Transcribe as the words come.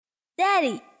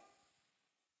Daddy,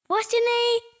 what's your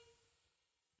name?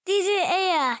 DJ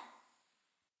AI.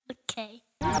 Okay.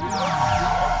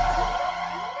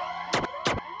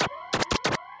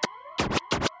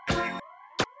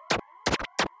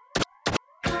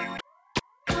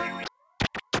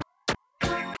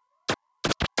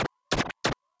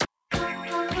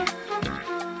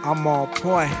 I'm on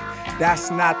point.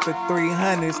 That's not the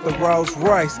 300s, the Rolls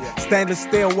Royce. Stainless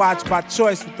steel watch by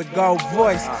choice with the gold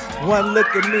voice. One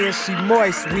look at me and she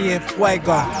moist, we in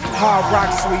fuego. Hard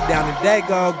rock sweet down in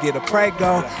Dago, get a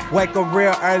Prego. Wake up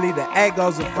real early, the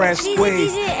egos a fresh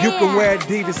squeeze. You can wear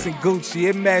Adidas and Gucci,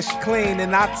 it mesh clean.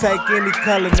 And I take any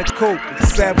color in the coupe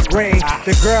except green.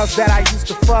 The girls that I used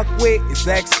to fuck with is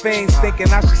ex-fiends. Thinking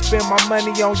I should spend my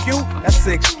money on you, that's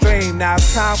extreme. Now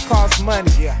time costs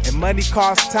money, and money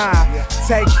costs time.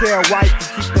 Take care of wife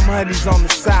and keep them honeys on the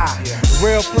side.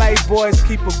 Real playboys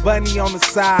keep a bunny on the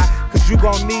side, cause you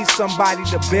gon' need somebody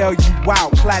to bail you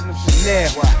out. Platinum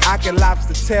Chanel, I can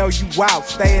lobster tail you out.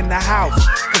 Stay in the house,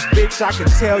 cause bitch I can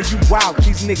tell you out.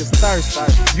 These niggas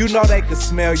thirsty, you know they can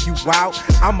smell you out.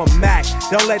 I'm a Mac,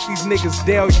 don't let these niggas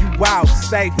deal you out.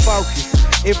 Stay focused.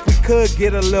 If we could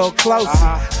get a little closer,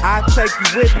 I'd take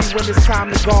you with me when it's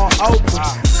time to go on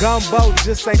Oprah. Gumbo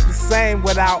just ain't the same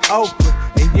without Oprah.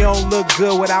 And you don't look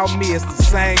good without me, it's the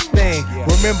same thing.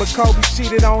 Remember Kobe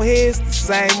cheated on his, the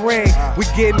same ring. We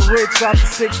getting rich off the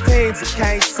 16s and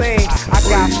can't sing. I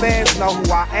got fans know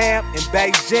who I am in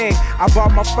Beijing. I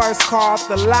bought my first car off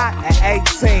the lot at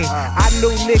 18. I knew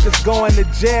niggas going to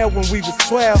jail when we was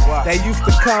 12. They used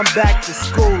to come back to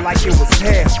school like it was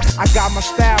hell. I got my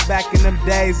style back in them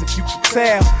days, if you could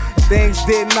tell. Things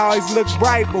didn't always look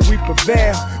bright, but we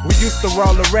prevailed. We used to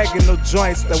roll oregano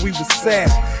joints that we would sell.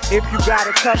 If you got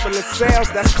a couple of sales,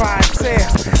 that's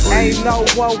clientele. Ain't no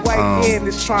one way in,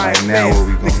 it's trying to fail.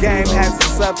 The game has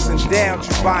its ups and downs,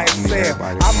 you buy and sell.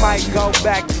 I might go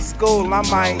back to school, I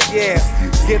might, get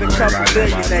a couple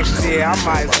billion next year, I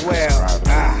might as well.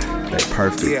 That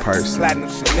perfect person. Platinum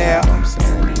Chanel. You know what I'm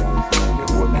saying?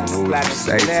 What would you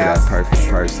say to that perfect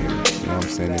person? You know what I'm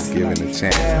saying? Is given a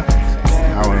chance.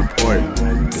 How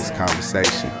important this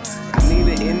conversation? I need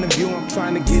an interview, I'm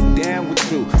trying to get down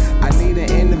with you. I need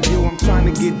an interview, I'm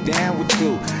trying to get down with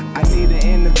you. I need an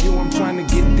interview, I'm trying to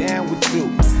get down with you.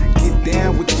 Get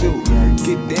down with you,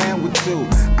 get down with you.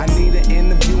 I need an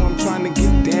interview, I'm trying to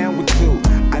get down with you.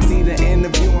 I need an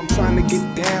interview, I'm trying to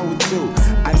get down with you.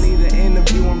 I need an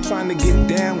interview, I'm trying to get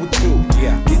down with you.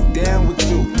 Get down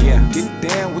with you, get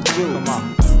down with you. Come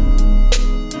on.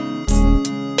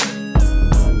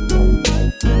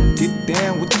 Get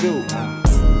down with you.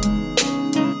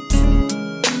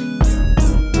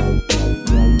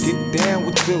 Get down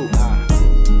with you.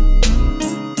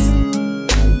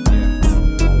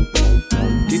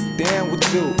 Get down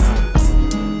with you.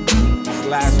 This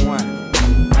last one.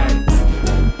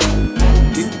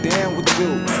 Get down with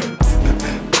you.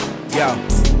 Yo.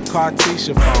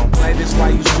 Cartesian phone. Play this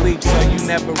while you sleep, so you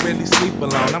never really sleep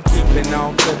alone. I'm keeping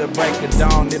on to the break of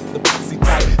dawn. If the pussy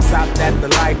tight, stopped at the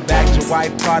light, backed your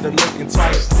wife, caught her looking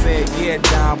twice. She said, yeah,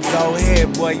 Dom, go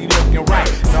ahead, boy, you looking right.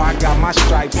 No, I got my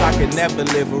stripes, I could never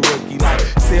live a rookie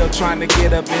life. Still trying to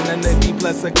get up in the nookie,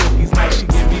 plus her cookies nice. She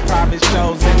give me private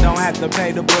shows and don't have to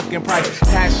pay the booking price.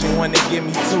 Passion wanna give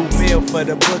me $2 million for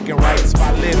the booking rights. If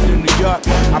I lived in New York,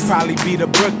 I'd probably be the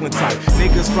Brooklyn type.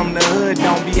 Niggas from the hood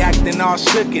don't be acting all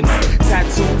shookin'.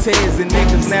 Tattoo tears and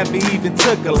niggas never even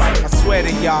took a life. I swear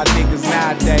to y'all niggas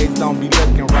nowadays don't be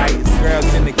looking right. It's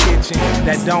girls in the kitchen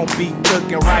that don't be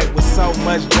cooking right. With so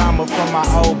much drama from my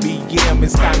OBM,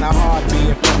 it's kinda hard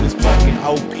being from this fucking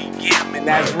OPM, and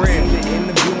that's real. I need an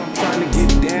interview, I'm trying to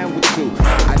get down with you.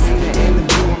 I need an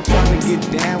interview, I'm trying to get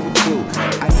down with you.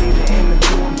 I need an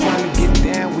interview, I'm trying to get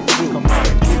down with you. Come on,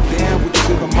 get down with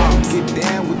you. Come on, get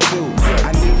down with you.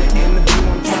 I need an interview,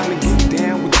 I'm trying to get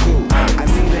down with you. I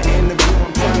need an interview,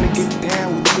 I'm trying to get down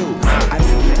with you. I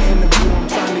need an interview, I'm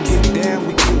trying to get down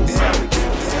with you.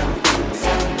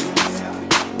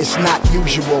 It's not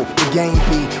usual, the game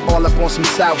be all up on some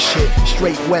South shit.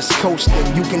 Straight West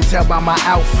Coastin', you can tell by my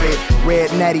outfit.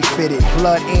 Red natty fitted,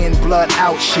 blood in, blood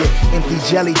out shit. Empty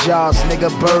jelly jars, nigga,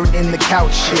 bird in the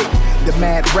couch shit. The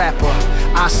mad rapper,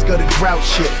 Oscar the drought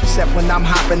shit. Except when I'm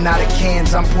hopping out of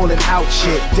cans, I'm pulling out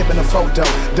shit. Dipping a photo,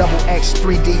 double X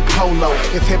 3D polo.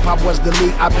 If hip hop was the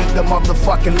league, I beat the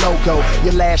motherfucking logo.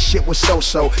 Your last shit was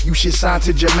so-so, you should sign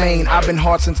to Jermaine. I've been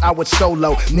hard since I was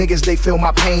solo. Niggas, they feel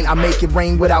my pain, I make it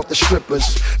rain without the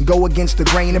strippers. Go against the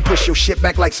grain and push your shit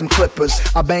back like some clippers.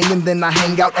 I bang and then I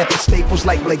hang out at the Staples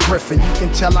like Blake Griffin. You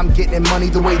can tell I'm getting money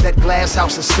the way that glass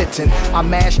house is sitting. I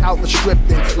mash out the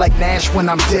scripting like Nash when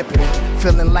I'm dipping.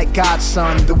 Feeling like God's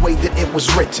son the way that it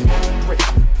was written.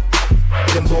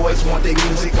 boys want their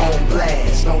music on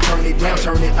blast. Don't turn it down,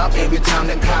 turn it up every time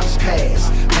the cops pass.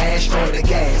 Mash on the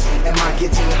gas. Am I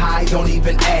getting high? Don't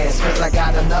even ask, cause I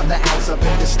got another ounce up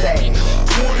in the stash.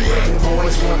 The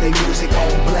boys want their music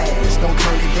on blast. Don't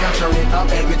turn it down, turn it up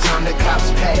every time the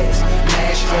cops pass.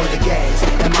 Mash on the gas.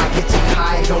 Am I getting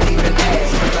high? Don't even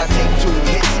ask, cause I take 2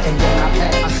 hits and then I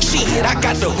pass. Shit, I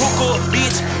got the hook up,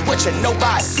 bitch. What you know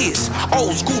about this?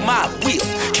 Old school, my whip,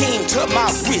 king to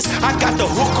my wrist. I got the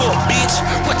hook up, bitch.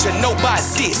 What you know about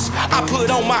this? I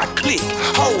put on my click,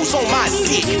 hoes on my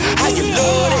dick. How you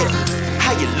love it?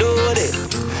 How you love it?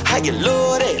 How you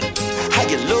love it? How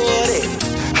you love it?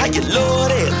 How you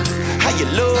love it? How you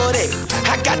love it?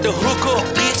 I got the hook up,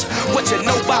 bitch. What you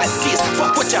know about this?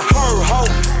 Fuck what you heard, ho.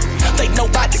 They know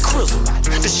about the crizzle.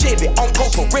 The Chevy on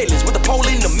Pokerellis with a pole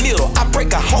in the middle. I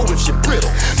break a hole if she brittle.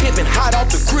 Pimpin' hot off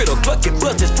the griddle. Cluckin'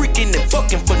 busters, freaking and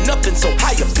fucking for nothing. So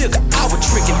how you figure I was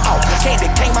tricking off? Candy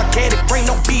cane, my candy brain,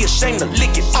 don't be ashamed to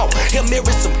lick it off. He'll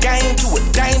mirror some game to a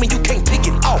dame and you can't pick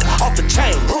it off the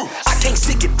chain. I can't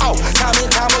sick it off. Time and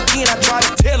time again I try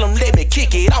to tell them, let me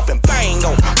kick it off and bang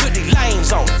on. Put these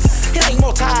lanes on. It ain't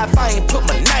more time if I ain't put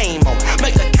my name on.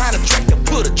 Make a kind of track to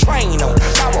put a train on.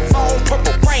 Styrofoam,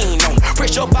 purple rain on.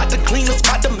 Fresh up out the cleaners,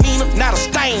 my demeanor, not a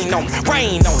stain on.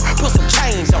 Rain on, put some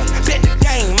chains on. Bet the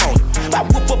game on. I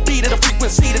whoop a beat at the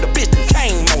frequency that the bitch that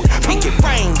came on. Pink it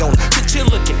rained on. The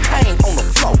chiller can hang on the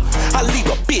floor. I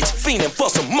leave a bitch fiending for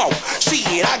some more.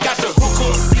 Shit, I got the hook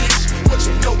up, bitch. What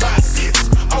you know about this?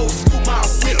 Old school, my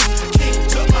whip, king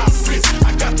to my wrist.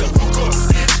 I got the hook up,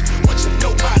 bitch. What you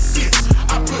know about this?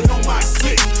 I put on my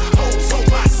click, hoes on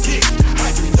my dick. How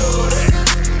you love that?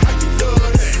 How you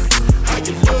love that? How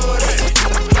you love that?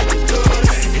 How you love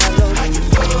that? How you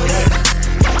love that?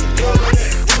 How you love that?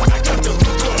 I got the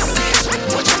hook up, bitch.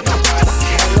 What you know about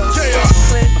this?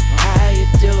 How you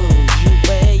doing?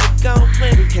 Where you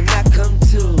going? Can I come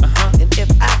too? And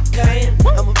if I can,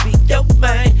 I'ma be your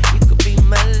man. You could be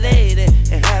my lady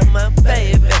and have my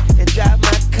baby and drive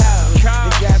my car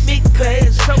and drive me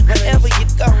crazy. Wherever you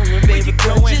going, baby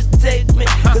girl, just take me,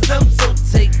 cause I'm so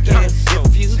taken.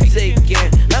 If you taken,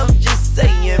 I'm just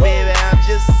saying, baby, I'm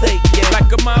just saying.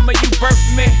 Like a mama, you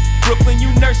birthed me. Brooklyn, you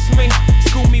nursed me.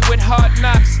 School me with hard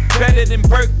knocks, better than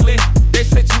Berkeley. They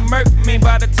said you murked me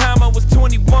by the time I was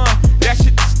 21. That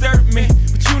shit disturbed me,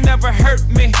 but you never hurt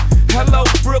me. Hello,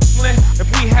 Brooklyn. If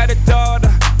we had a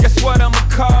daughter, guess what I'ma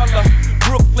call her?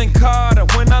 Brooklyn Carter.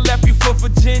 When I left you for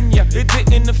Virginia, it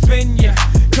didn't offend ya,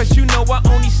 cause you know I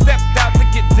only stepped out to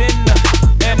get dinner.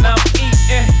 And I'm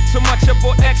eating so much I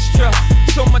bought extra.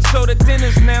 So much so the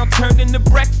dinner's now turned into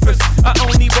breakfast. I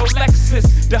only wrote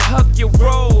Lexus to hug your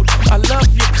road. I love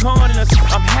your corners,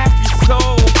 I'm half your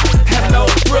soul. Hello,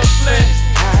 Brooklyn.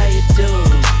 How you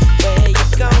doing? Where you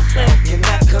going? Can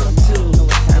I come too?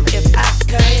 And if I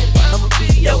can, I'ma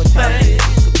be your man. You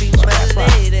could be my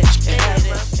lady and have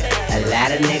my baby. A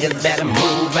lot of niggas better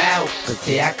move out, cause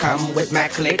here I come with my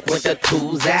clique with the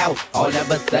tools out. All of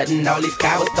a sudden all these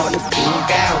cowards starting to spook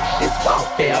out. It's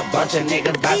warfare, a bunch of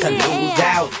niggas about to lose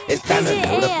out. It's time to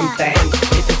load up some things.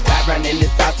 Get this guy running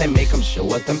this house and make him show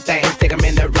us some things. Take him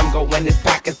in the room, go in his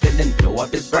pockets and then blow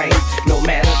up his brains. No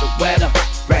matter the weather,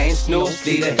 rain, snow,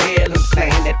 sleet, or hail, I'm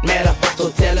saying that matter.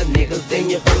 So tell the niggas in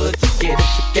your hood to get it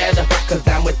together, cause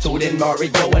I'm with Toot and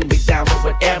Mario and we down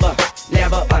for whatever.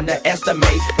 Never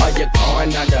underestimate or you're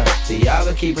going under. See, y'all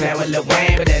gonna keep playing with Lil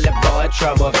Wayne, but that little boy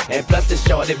trouble. And plus the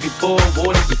shorty be full,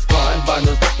 water be scoring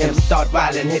bundles. Him start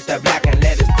wildin', hit the block and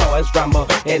let his toys rumble.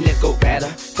 And it go better,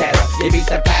 tatter. You be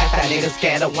surprised how niggas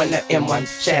scatter when the M1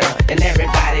 shatter. And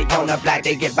everybody on the block,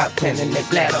 they get about 10 in their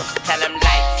bladder. Tell them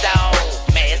lights on,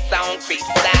 mask on, creep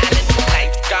silent,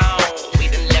 lights gone.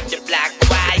 We done left your block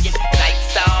quiet.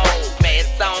 Lights on,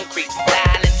 mask on, creep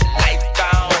silent, lights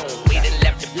gone. We done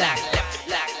left your block.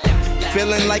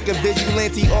 Feeling like a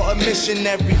vigilante or a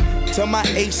missionary. Tell my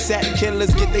ASAP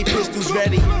killers get they pistols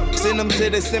ready. Send them to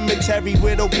the cemetery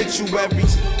with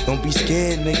obituaries. Don't be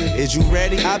scared, nigga. Is you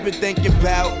ready? I've been thinking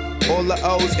about all the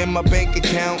O's in my bank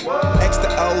account. Extra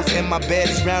O's in my bed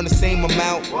is round the same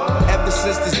amount. Ever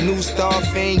since this new star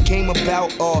fame came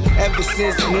about, or ever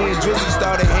since me and Drizzy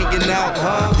started hanging out,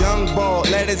 huh? Young ball,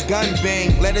 let his gun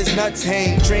bang, let his nuts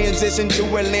hang. Transition to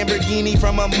a Lamborghini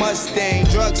from a Mustang.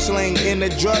 Drug sling in the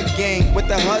drug gang with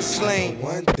the hustling.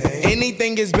 One thing,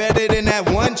 anything is better than that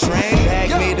one train. Bag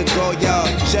made a go yard,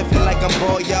 chefing like I'm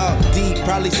ball yard. Deep,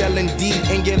 probably selling deep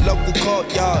in your local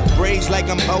courtyard. Braids like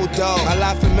I'm old dog. A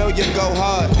lot familiar. You go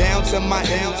hard, down to my.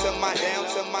 Yo, it's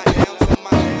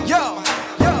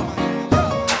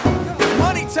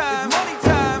money time.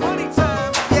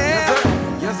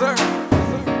 Yeah, yes sir.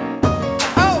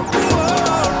 Oh,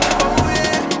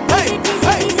 yeah. Hey,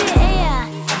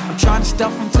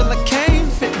 stuff until I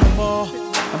can't fit no more.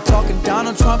 I'm talking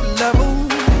Donald Trump level.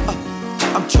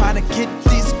 I'm trying to get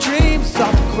these dreams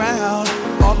off the ground.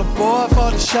 All aboard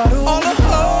for the shuttle. All the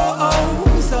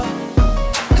hoes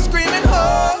screaming ho.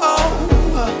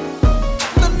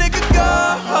 The nigga go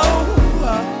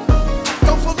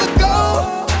for the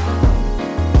gold.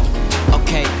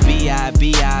 Okay, B.I.,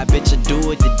 bitch, I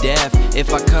do it to death.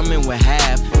 If I come in with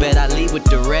half, bet I leave with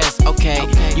the rest. Okay,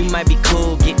 you might be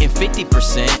cool getting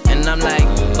 50%. And I'm like,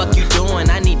 fuck you doing?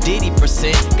 I need Diddy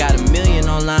percent. Got $1 million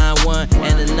on line 1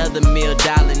 and another $1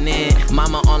 dialing in.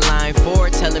 Mama on line 4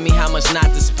 telling me how much not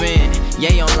to spend.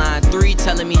 Yay on line 3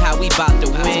 telling me how we bout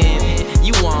to win.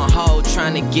 You on hold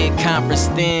trying to get conference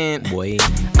then. Boy,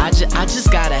 I just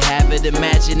gotta have it,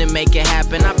 imagine and make it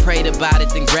happen. I prayed about it,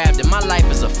 then grabbed it. My life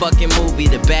is a fucking movie.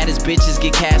 The baddest bitches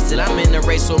get casted. I'm in a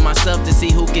race with myself to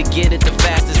see who can get it the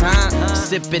fastest, huh?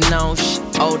 Sipping on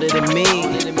older than me.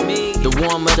 The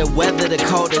warmer the weather, the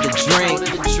colder the drink.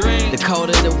 The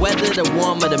colder the weather, the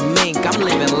warmer the mink. I'm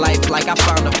living life like I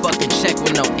found a fucking check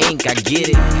with no ink. I get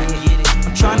it.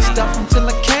 I'm trying to stop until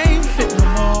I can't fit no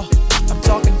more. I'm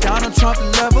talking Donald Trump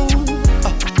level.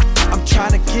 I'm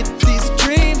trying to get these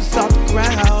dreams off the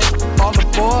ground. All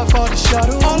aboard for the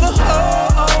shuttle. All the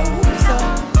hoes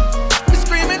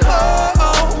screaming ho.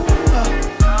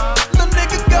 The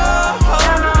nigga go for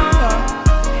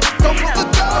the gold.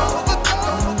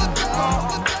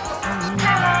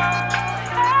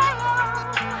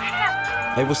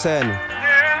 Hey, what's happening?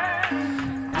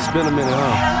 It's been a minute,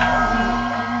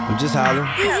 huh? I'm just hollering.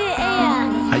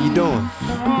 How you doing?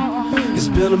 It's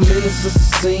been a minute since the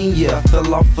scene, yeah, I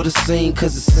fell off of the scene.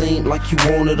 Cause it seemed like you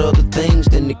wanted other things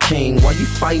than the king. Why you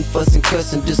fighting, fussing,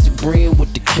 cussing, disagreeing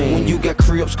with the king? When you got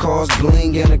cribs, cars,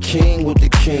 bling, and a king with the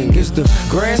king. Is the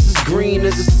grass as green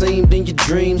as it seemed in your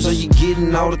dreams? Are you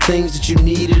getting all the things that you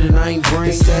needed and I ain't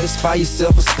bring? Satisfy your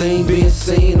self-esteem, being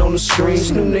seen on the screens.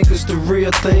 New niggas the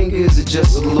real thing, is it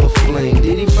just a little fling?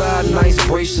 Did he buy a nice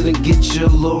bracelet and get you a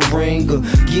little ring? Or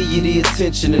give you the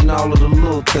attention and all of the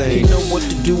little things? You know what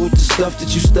to do with the stuff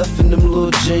that you stuff in them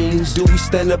little jeans? Do we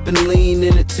stand up and lean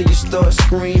in it till you start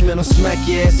screaming? Or smack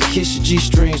your ass and kiss your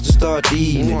G-strings to start the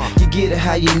evening? You get it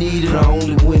how you need it, or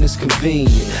only when it's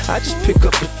convenient. I just pick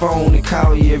up the phone and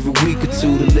call you every week or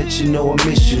two to let you know I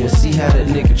miss you and see how that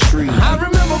nigga treat you. I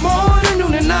remember morning,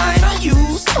 noon, and night I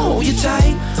used to hold you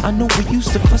tight. I know we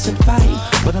used to fuss and fight,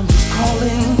 but I'm just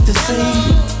calling to say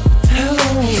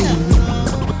hello.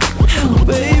 Hello,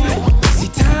 baby. See,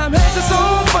 time has its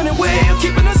own funny way of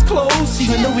keeping us close,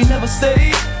 even though we never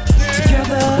stayed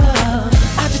together.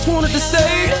 I just wanted to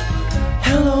say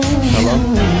hello. Hello?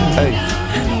 Hey.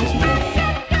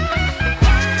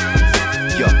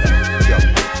 Yo.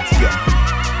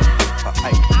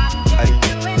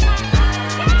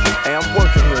 Hey, I'm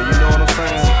working here, you know what I'm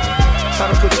saying? Try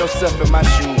to put yourself in my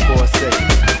shoes for a second.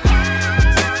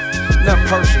 Nothing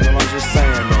personal, I'm just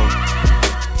saying though.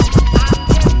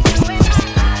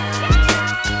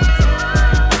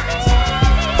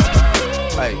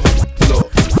 Hey, look,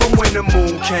 from when the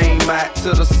moon came out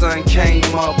till the sun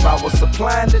came up, I was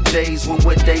supplying the J's with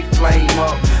what they flame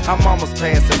up. Our mamas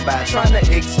passing by, trying to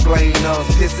explain us,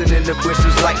 pissing in the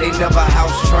bushes like they never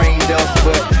house trained us.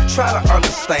 But try to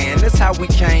understand, that's how we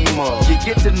came up. You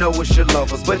get to know us, your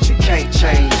lovers, but you can't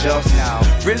change us.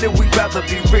 Really, we'd rather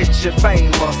be rich and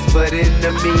famous, but in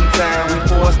the meantime, we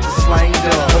forced to slang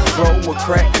dust. A throw, a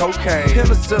crack, cocaine,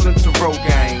 penicillin to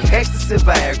Rogaine, ecstasy,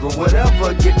 Viagra,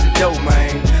 whatever, get the dough,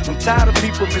 man. I'm tired of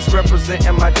people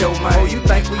misrepresenting my domain. Oh, you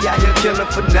think we out here killing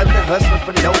for nothing, hustling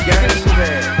for no gain?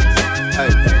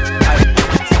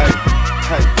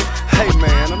 Hey,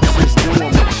 man, I'm just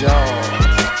doing my job.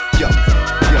 Yo.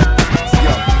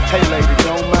 Hey, lady,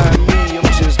 don't mind me, I'm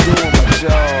just doing my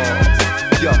job.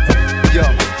 Yo. I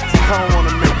don't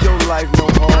wanna make your life no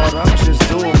harder, I'm just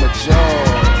doing my job.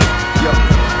 Yo.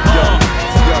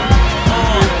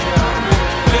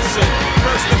 Listen,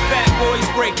 first the fat boys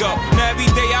break up. Now every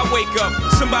day I wake up,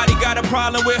 somebody got a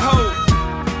problem with hoes.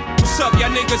 What's up,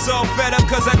 y'all niggas all fed up?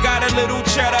 Cause I got a little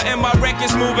cheddar and my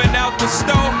record's moving out the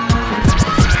store.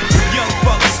 Young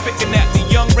fuckers spitting at me,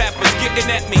 young rappers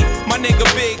getting at me. My nigga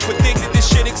Big predicted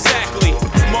this shit exactly.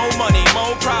 More money,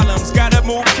 more problems, gotta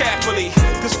move carefully.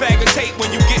 Cause faggots hate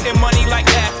when you getting money like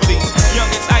athletes.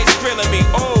 Youngins ice grilling me,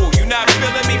 oh, you not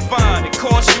feeling me? Fine, it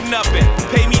costs you nothing,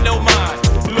 pay me no mind.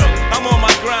 Look, I'm on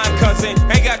my grind, cousin,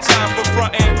 ain't got time for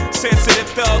frontin'.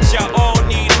 Sensitive thugs, y'all all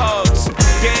need hugs.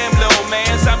 Damn, little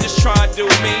mans, I'm just trying to do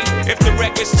me. If the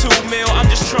record's 2 mil, I'm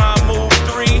just trying to move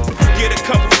 3. Get a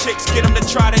couple chicks, get them to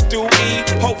try to do E.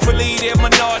 Hopefully they're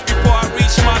Menage before I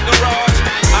reach my garage.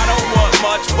 I don't want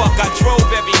much, fuck, I drove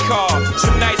every car.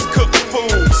 Some nice cooked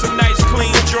food, some nice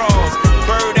clean drawers.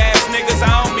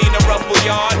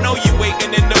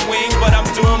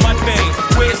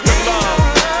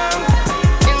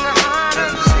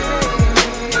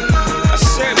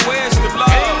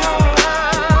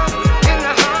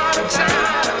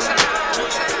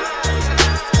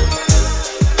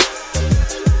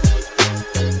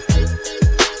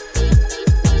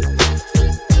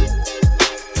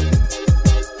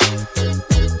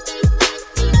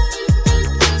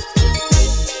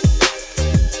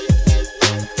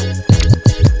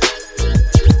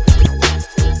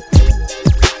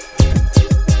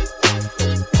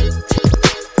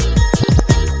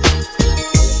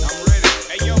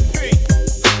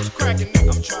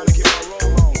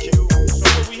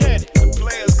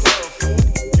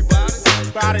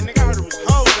 spotty, nigga. I heard it was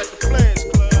hoes at the Players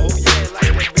Club. Oh yeah,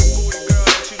 like that big booty girl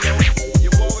that you know.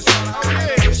 Your boy was trying to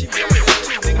yeah, she be out there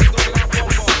too. Niggas go like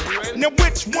one. Now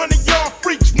which one of y'all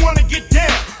freaks wanna get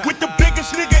down with the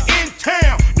biggest nigga in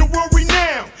town, the world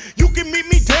renowned? You can meet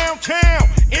me downtown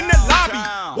in the lobby,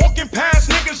 walking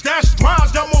past niggas that's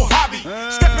Drives the Mojave.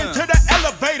 Step into the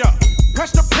elevator,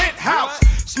 press the penthouse,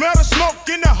 smell the smoke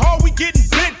in the hall. We getting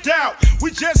bent out.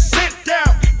 We just sit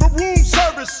down for room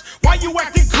service. Why you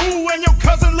acting cool and your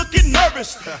cousin looking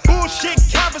nervous? Bullshit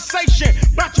conversation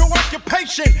about your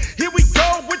occupation. Here we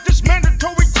go with this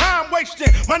mandatory time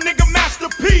wasting. My nigga Master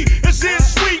P is in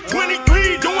Suite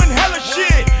 23 doing hella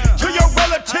shit to your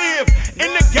relative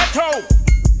in the ghetto.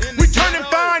 We turning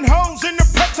fine hoes into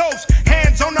petos,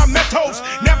 hands on our metos,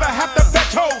 never have to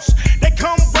vetos. They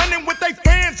come running with their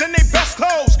fans and their best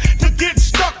clothes to get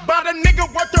stuck by the nigga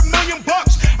worth $1 million.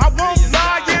 I won't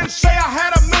lie and say I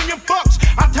had $1 million bucks.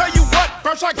 I tell you what,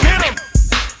 first I get 'em,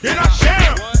 then I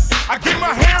share 'em. I get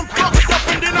my hand fucked up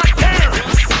and then I tear 'em.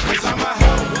 'Cause I'm a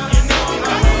hoe.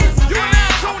 You are now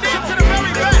tuned in to the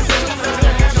very best.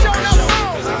 Show no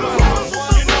songs.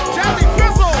 Jazzy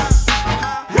Fizzle.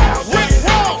 Rick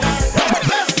Ross.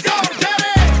 Let's go,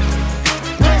 Daddy.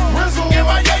 Rick Rizzle.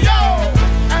 M.I.A.O.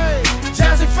 Hey.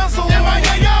 Jazzy Fizzle.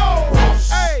 M.I.A.O.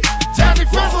 Hey. Jazzy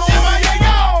Fizzle.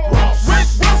 M.I.A.O. Rick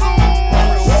Rizzle.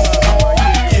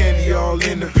 Candy all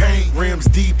in the paint, rims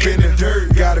deep in the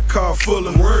dirt. Got a car full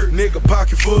of work, nigga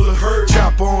pocket full of hurt.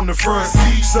 Chopper on the front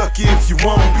seat, suck it if you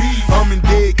want beef. I'm in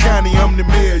Dade County, I'm the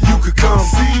mayor, you could come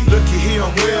see. Looky here,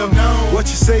 I'm well known. What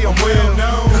you say, I'm well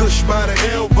known. Kush by the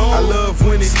elbow, I love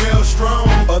when it smells strong.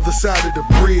 Other side of the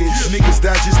bridge, niggas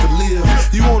die just to live.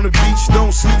 You on the beach,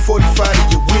 don't sleep, 45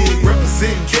 in your wig.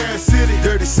 Representing Kansas City,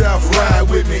 Dirty South, ride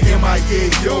with me.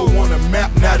 M.I.A.O. on the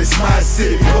map, now this my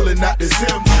city. Pulling out the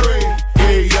Zim tray.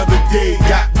 Every other day,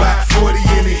 got by 40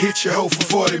 and it hit your hoe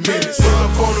for 40 minutes. Pull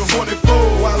up on the 24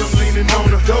 while I'm leaning on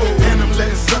the door. And I'm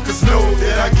letting suckers know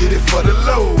that I get it for the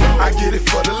low. I get it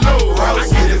for the low. I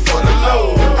get it for the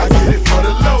low. I get it for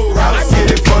the low. I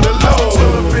get it for the low.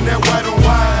 Pull up in that white on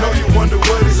white. Know you wonder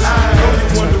what it's like. Know you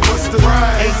wonder what's the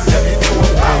ride. Ain't nothing to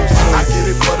a bounce. I get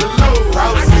it for the low. I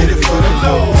get it for the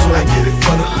low. I get it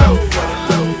for the low.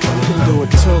 You can do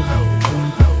it too.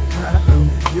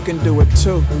 You can do it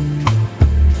too.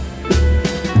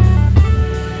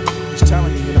 Just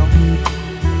telling you, you know.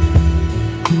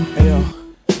 Hey yo.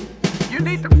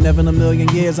 Never in a million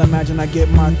years I imagine I get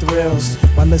my thrills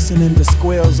by listening to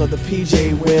squeals of the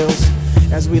PJ Wheels.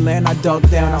 As we land, I duck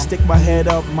down. I stick my head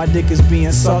up, my dick is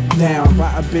being sucked down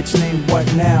by a bitch named What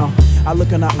Now? I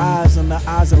look in her eyes, and the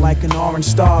eyes are like an orange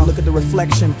star. Look at the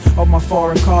reflection of my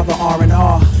foreign car, the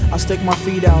R&R. I stick my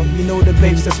feet out, you know the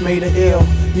babes that's made her ill.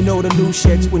 You know the new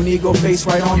shits with Negro face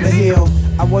right on the hill.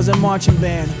 I was a marching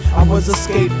band, I was a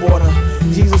skateboarder.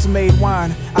 Jesus made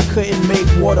wine, I couldn't make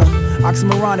water.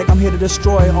 Oxymoronic, I'm here to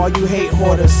destroy all you hate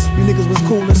hoarders. You niggas was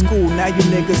cool in school, now you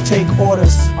niggas take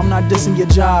orders. I'm not dissing your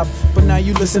job, but now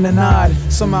you listen and nod.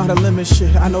 Somehow the limit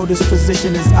shit, I know this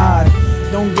position is odd.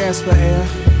 Don't gasp for air,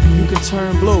 you can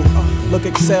turn blue. Look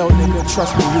Excel, nigga,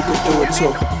 trust me, you could do it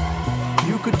too.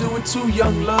 You could do it too,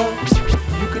 young love.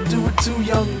 You could do it too,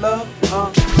 young love.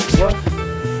 What?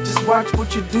 Just watch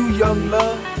what you do, young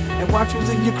love. And watch who's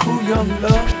in your crew, young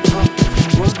love.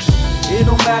 What? It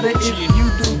don't matter if you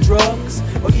do drugs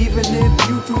or even if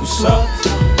you do slugs.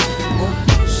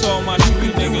 So my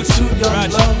street niggas,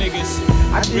 project niggas,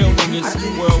 real niggas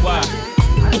worldwide.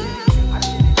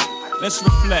 Let's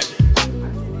reflect.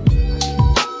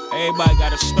 Everybody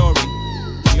got a story.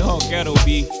 Your whole ghetto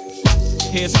be.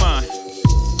 Here's mine.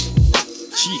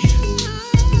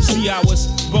 See, I was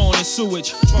born in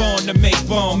sewage, born to make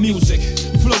born music.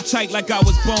 Flow tight like I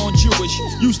was born Jewish.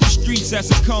 Used the streets as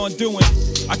a conduit.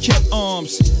 I kept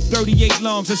arms, 38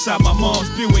 lungs inside my mom's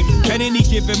Buick. At any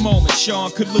given moment,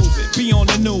 Sean could lose it. Be on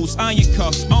the news, iron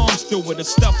cuffs, arms through it, a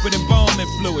stuff with embalming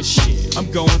fluid. Shit, I'm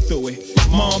going through it.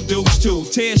 Mom dudes too,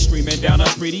 tears streaming down her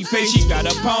pretty face. She got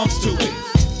her palms to it.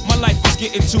 My life is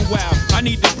getting too wild. I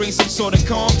need to bring some sort of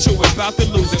calm to it. About to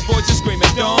lose it, voices screaming,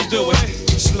 don't do it.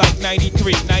 It's like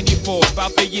 93, 94,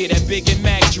 about the year that Big and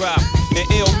Mac dropped. The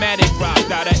Illmatic rocked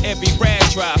out of every rag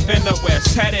drop. In the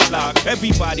West, had it locked.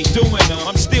 Everybody doing them.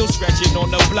 I'm still scratching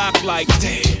on the block like,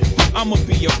 damn, I'ma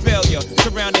be a failure.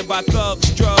 Surrounded by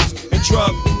thugs, drugs, and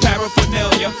drug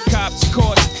paraphernalia. Cops,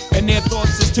 courts, and their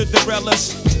thoughts is to derail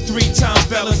us. 3-time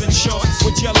fellas in shorts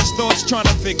with jealous thoughts, trying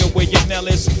to figure where your Nell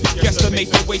is. Guesstimate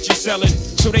the weight you're selling,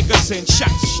 so they can send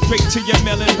shots straight to your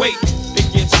melon. Wait, it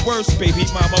gets worse, baby.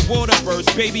 Mama water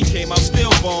burst, baby came out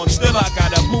stillborn. Still I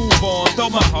gotta move on, though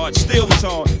my heart still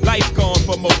torn. Life gone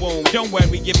from a wound. Don't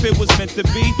worry, if it was meant to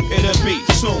be, it'll be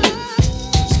soon.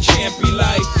 can't be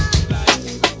life.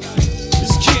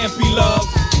 This can't be love.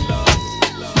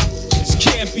 This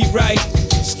can't be right.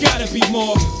 It's gotta be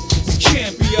more. This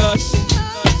can't be us.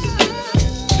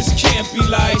 This can't be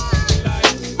life.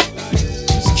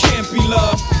 This can't be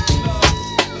love.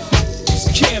 This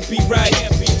can't be right.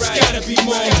 It's gotta be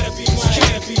more. This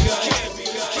can't be us.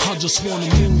 I just wanna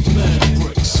move mad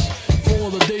bricks. For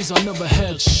all the days I never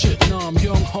had shit. Now I'm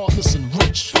young, heartless, and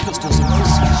rich. Pistols and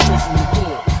whiskey straight from the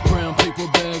door. Brown paper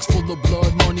bags full of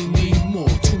blood, money need more.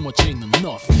 Too much ain't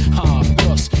enough. Hive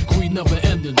dust, greed never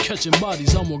ending. Catching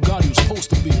bodies, I'm what God was supposed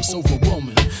to be. It's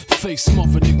overwhelming. Face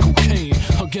smothered in cocaine.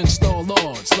 Against all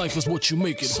odds, life is what you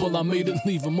make it. Well, I made it,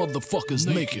 leaving motherfuckers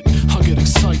naked. I get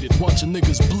excited, watching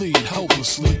niggas bleed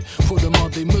helplessly. Put them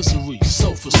out their misery,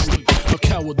 selflessly. A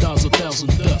coward dies 1,000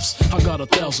 deaths. I got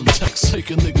 1,000 texts,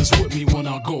 taking niggas with me when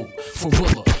I go. For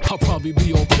real, I'll probably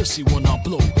be all pissy when I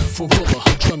blow. For real,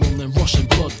 adrenaline rushing,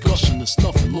 blood gushing. It's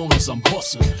nothing long as I'm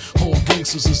busting. All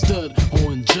gangsters is dead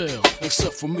or in jail.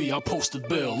 Except for me, I posted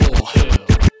bail, all hell.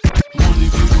 Money be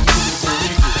the rule for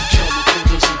evil.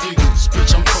 California's illegals.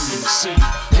 Bitch, I'm from the city.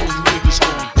 All you niggas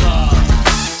gon' die.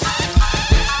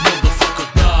 Motherfucker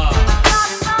die.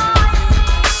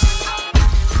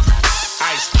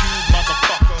 Ice Cube,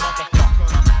 motherfucker.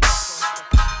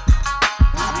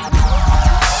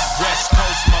 West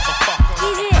Coast, motherfucker.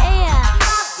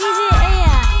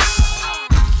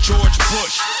 George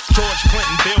Bush, George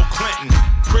Clinton, Bill Clinton,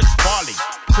 Chris Farley,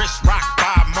 Chris Rock,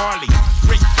 Bob Marley,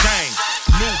 Rick James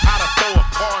knew how to throw a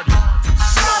party.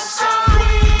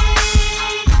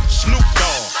 Snoop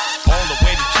Dogg, all the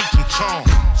way to Cheech and Chong.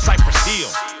 Cypress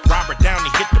Hill, Robert Downey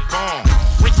hit the bomb.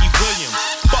 Ricky Williams,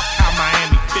 fuck how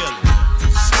Miami feelin'.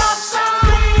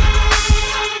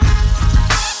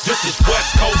 This is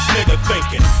West Coast nigga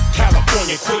thinking.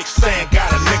 California quicksand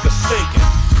got a nigga sinking.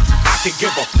 I can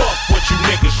give a fuck what you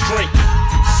niggas drinking.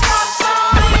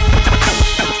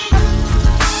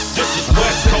 This is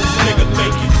West Coast nigga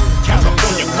thinking.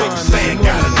 California quicksand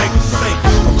got a nigga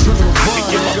sinking. I can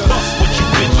give a fuck what you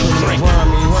bitches drinking.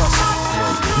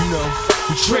 You know,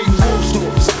 we trading war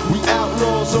stories. We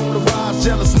outlaws on the rise.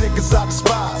 Jealous niggas I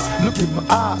despise. Look in my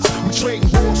eyes. We trading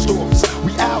war stories.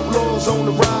 We outlaws on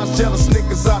the rise. Jealous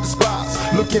niggas I despise.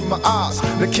 Look in my eyes.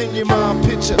 The Kenyan mind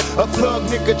picture. A thug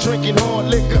nigga drinking hard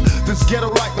liquor. This ghetto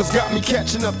life got me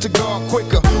catching up to God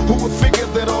quicker. Who would figure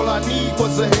that all I need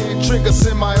was a head trigger?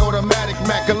 Semi-automatic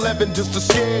Mac 11 just to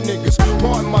scare niggas.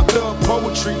 Pardon my thug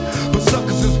poetry, but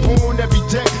suckers is born every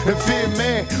day and fear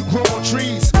man growing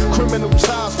trees. Criminal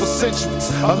ties for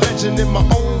centuries. A legend in my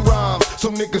own rhymes.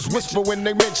 So niggas whisper when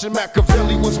they mention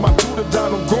Machiavelli was my tutor,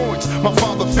 Donald Goins, my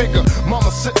father figure.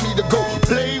 Mama sent me to go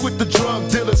play with the drug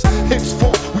dealers.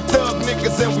 Henceforth, we thug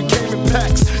niggas and we came in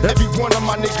packs. Every one of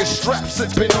my niggas strapped,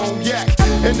 sipping on yak.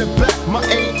 In the back, my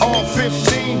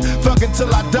AR-15. Thug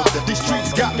until I die. These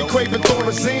streets got me craving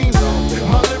Thorazine.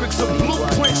 My lyrics are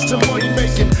blueprints to money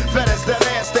making. Fat as that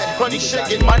ass, that honey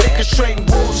shaking. My niggas trading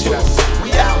war stories.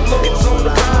 We outlaws on the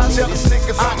rise. Jealous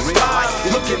niggas I despise.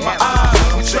 Look in my eyes.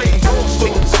 We trading war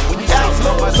stories. We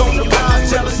outlaws on the rise.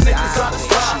 Jealous niggas I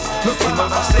despise. Look in my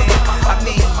eyes. I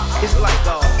mean, it's like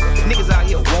niggas out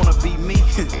here wanna be me.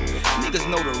 Niggas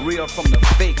know the real from the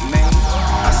fake, man.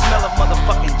 I smell a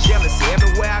motherfucking jealousy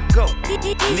everywhere I go.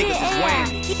 Niggas is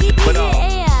whammy. But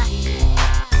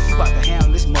you about to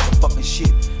handle this motherfucking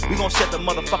shit. We gon' set the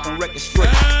motherfucking record straight.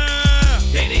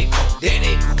 There they go, there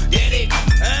they go, there they go.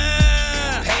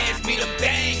 Pass me them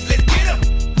things, let's get them.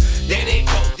 There they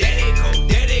go, there they go,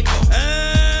 there they go.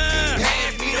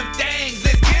 Pass me them things,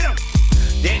 let's get them.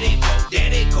 There they go, there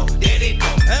they go, there they go.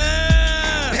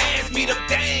 Pass me them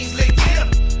things, let's get them.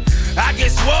 I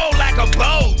get swole like a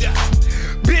boulder.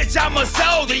 Bitch, I'm a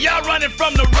soldier, y'all running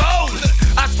from the road.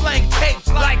 I slang tapes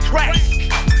like crack.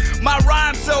 My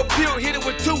rhyme so pure, hit it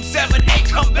with 278,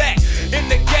 come back. And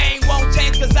the game won't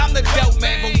change cause I'm the dope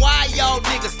man. But why y'all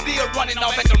niggas still running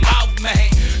off at the mouth, man?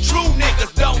 True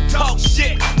niggas don't talk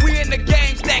shit. We in the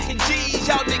game stacking G's,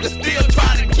 y'all niggas still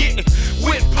trying to get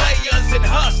with players and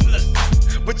hustlers.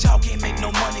 But y'all can't make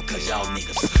no money cause y'all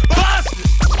niggas busters.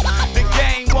 The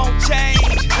game won't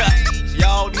change.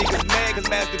 Y'all niggas mad cause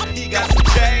Master P got some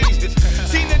change.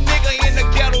 Seen a nigga in the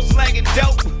ghetto slanging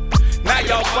dope. Now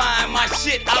y'all buying my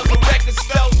shit out the record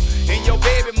store. And your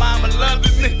baby mama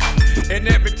loving me. And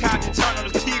every time you turn on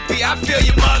the TV, I feel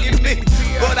you mugging me.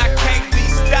 But I can't be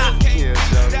stopped.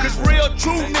 Cause real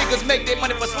true niggas make their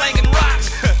money for slanging rocks.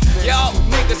 Y'all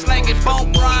niggas slanging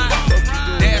bone rhymes.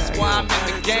 That's why I'm in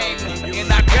the game. And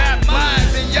I got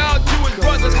mines. And y'all Jewish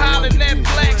brothers hollering that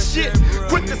black shit.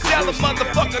 Quick to sell a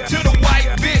motherfucker to the white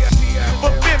bitch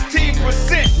for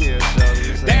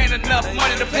 15%. There ain't enough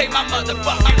money to pay my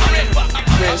motherfucking rent.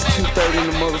 Press 2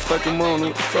 motherfucking Mona,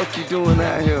 what the fuck you doing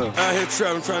out here? Out here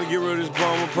trapping, trying to get rid of this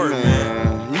bomb perk,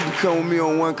 man. You can come with me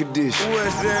on one condition.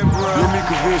 What's that, bro? Let me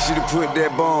convince you to put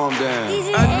that bomb down.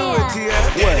 I knew it,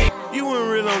 T.I. What? You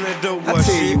weren't real on that dope boy I tell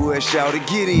shit. you what, shawty,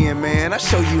 get in, man. I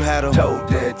show you how to Tote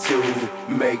that two,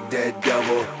 make that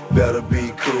double. Better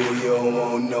be cool, you don't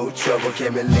want no trouble.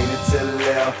 Can't be leaning to the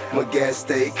left, my gas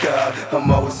stay car.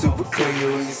 I'm always super clean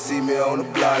when you see me on the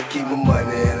block. Keep my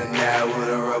money in and out with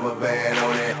a rubber band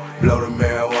on it. Blow the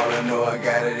marijuana, know I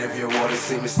got it. If you wanna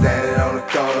see me standing on the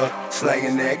corner,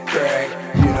 slanging that crack,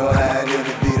 you know how it is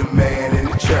to be the man in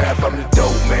the trap. I'm the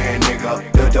dope man, nigga.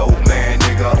 The dope man,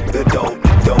 nigga. The dope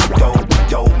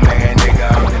man, nigga.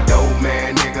 I'm the dope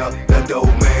man, nigga. The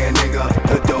dope man, nigga.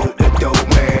 The dope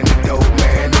man, the dope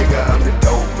man, nigga. I'm the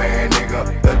dope man, nigga.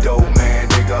 The dope man,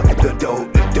 nigga. The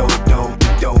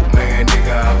dope man,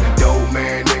 nigga. I'm the dope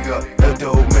man, nigga. The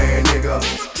dope man, nigga.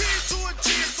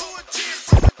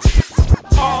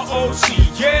 ROC,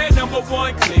 yeah,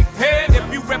 #1 click. Hey,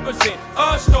 if you represent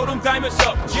us, throw them diamonds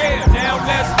up. Yeah, now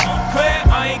let's be clear.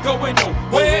 I ain't going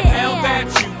nowhere. Now that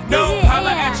you know,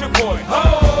 holla at your boy.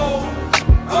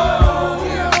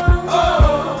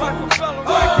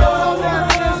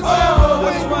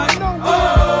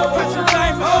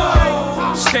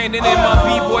 Standing in my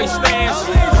B-boy stance,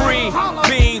 free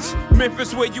beans,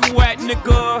 Memphis where you at,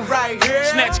 nigga? Right here.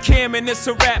 Snatch Cam and it's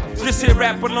a rap. This here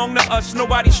rap belong to us.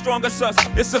 Nobody strong as us.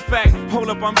 It's a fact. Hold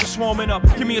up, I'm just warming up.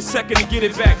 Give me a second to get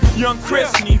it back. Young Chris,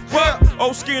 Neef, Buck,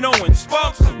 old Skin Owen,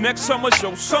 Sparks. Next summer,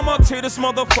 show summer, tear this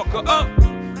motherfucker up.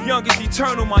 Young is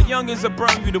eternal, my young is a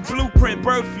burn you. The blueprint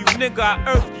birth you, nigga, I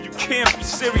earth you. You can't be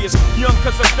serious. Young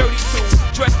cause I'm 32,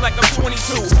 dressed like I'm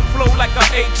 22, flow like I'm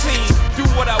 18. Do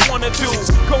what I wanna do,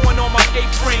 going on my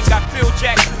 8th ring. Got Phil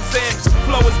Jackson's in,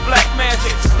 flow is black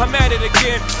magic. I'm at it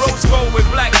again, rose gold with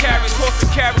black carrots, horse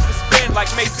and carrots to spin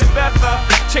like Mason Bether.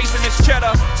 Chasing this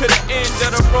cheddar to the end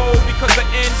of the road, because the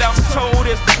end I'm told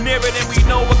is nearer than we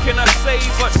know. What can I say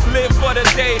but live for the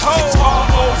day? Ho,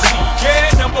 ROC,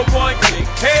 yeah, #1 click.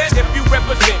 If you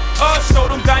represent us, throw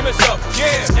them diamonds up.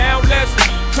 Yeah, now let's be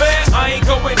clear. I ain't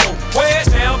going nowhere.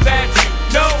 Now that you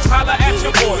know, holla at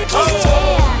your boy.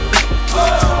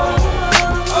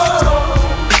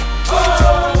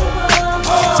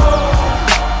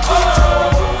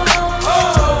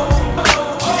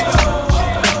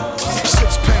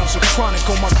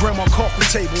 On my grandma coffee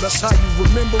table, that's how you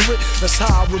remember it, that's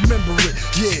how I remember it.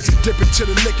 Yeah, dip into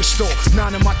the liquor store,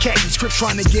 9 in my khaki, script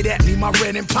trying to get at me. My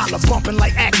red Impala bumping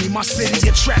like Acme. My city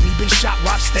attract me, been shot,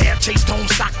 robbed, stabbed, chased home,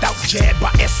 socked out, jabbed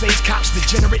by essays, cops,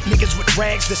 degenerate niggas with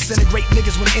rags, disintegrate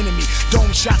niggas with enemy.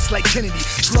 Dome shots like Kennedy,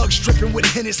 slugs dripping with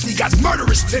Hennessy, got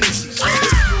murderous tendencies. If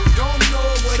you don't know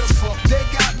where the fuck they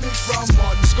got me from,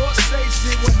 Martin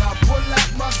Scorsese when I pull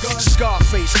out my gun.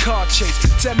 Scarface, car chase,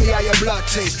 tell me how your blood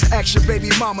tastes. Ask your baby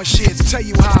mama shit, tell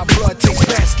you how blood tastes.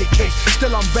 Basket case,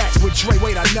 still I'm back with Dre,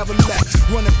 wait I never left.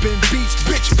 Run up in beats,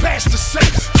 bitch, pass the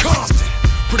safe. Compton,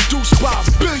 produced by a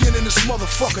billion in this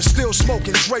motherfucker. Still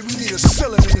smoking Dre, we need a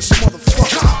ceiling in this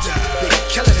motherfucker. Compton, they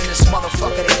killing in this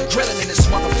motherfucker, they drilling in this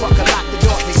motherfucker. Lock the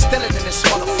door, they stealing in this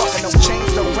motherfucker. No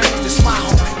chains, no rings, this my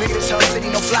home. Nigga, this hell city,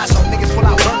 no fly zone. Niggas pull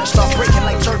out burners, start breaking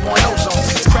like turbo and ozone.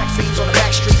 Crack fiends on the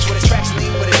back streets where the tracks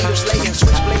lean, where the needles lay and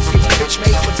switchblades. If you bitch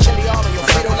made with chili all on your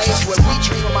Frito Lays, where we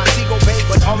dream of Montego Bay,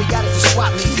 but all we got is a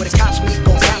swap meet where the cops meet.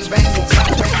 Go cops bang, go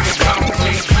cops bang, go cops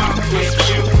bang. With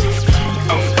you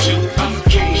on 2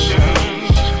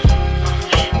 occasions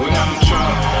when I'm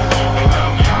drunk and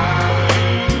I'm high.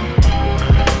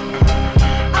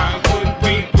 I would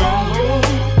be wrong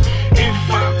if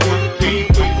I would be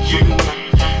with you.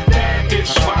 That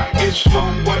is why it's for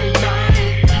one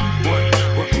night.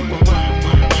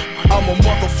 I'm a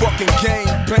motherfucking gang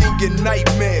banging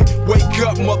nightmare. Wake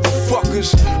up, motherfuckers.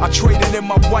 I traded in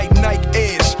my white Nike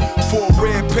Airs for a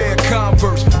red pair of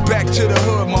Converse. Back to the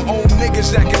hood, my own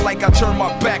niggas acting like I turned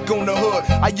my back on the hood.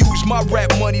 I used my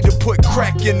rap money to put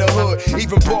crack in the hood.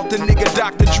 Even brought the nigga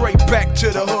Dr. Dre back to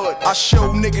the hood. I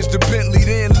showed niggas the Bentley,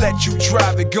 then let you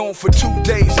drive it. Gone for 2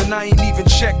 days and I ain't even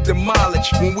checked the mileage.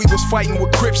 When we was fighting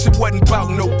with Crips, it wasn't about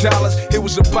no dollars. It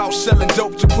was about selling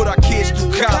dope to put our kids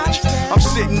through college. I'm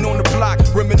sitting on the block,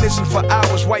 reminiscing for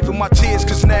hours, wiping my tears,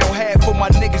 cause now half of my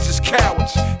niggas is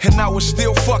cowards. And I was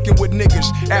still fucking with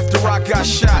niggas after I got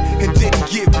shot and didn't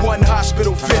get one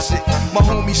hospital visit. My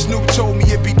homie Snoop told me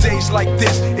it'd be days like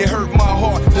this. It hurt my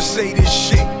heart to say this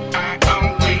shit. I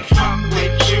only fuck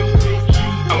with you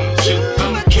on 2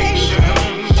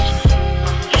 occasions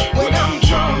when I'm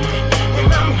drunk,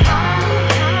 when I'm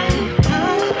high.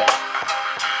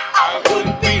 I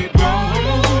would be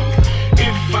wrong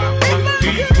if I would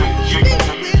be with you.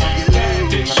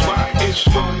 That is why it's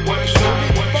for one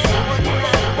night.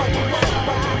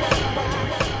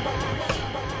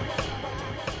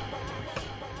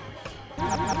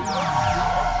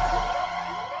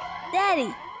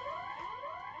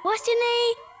 What's your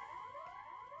name?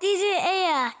 DJ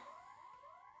AI.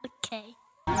 Okay.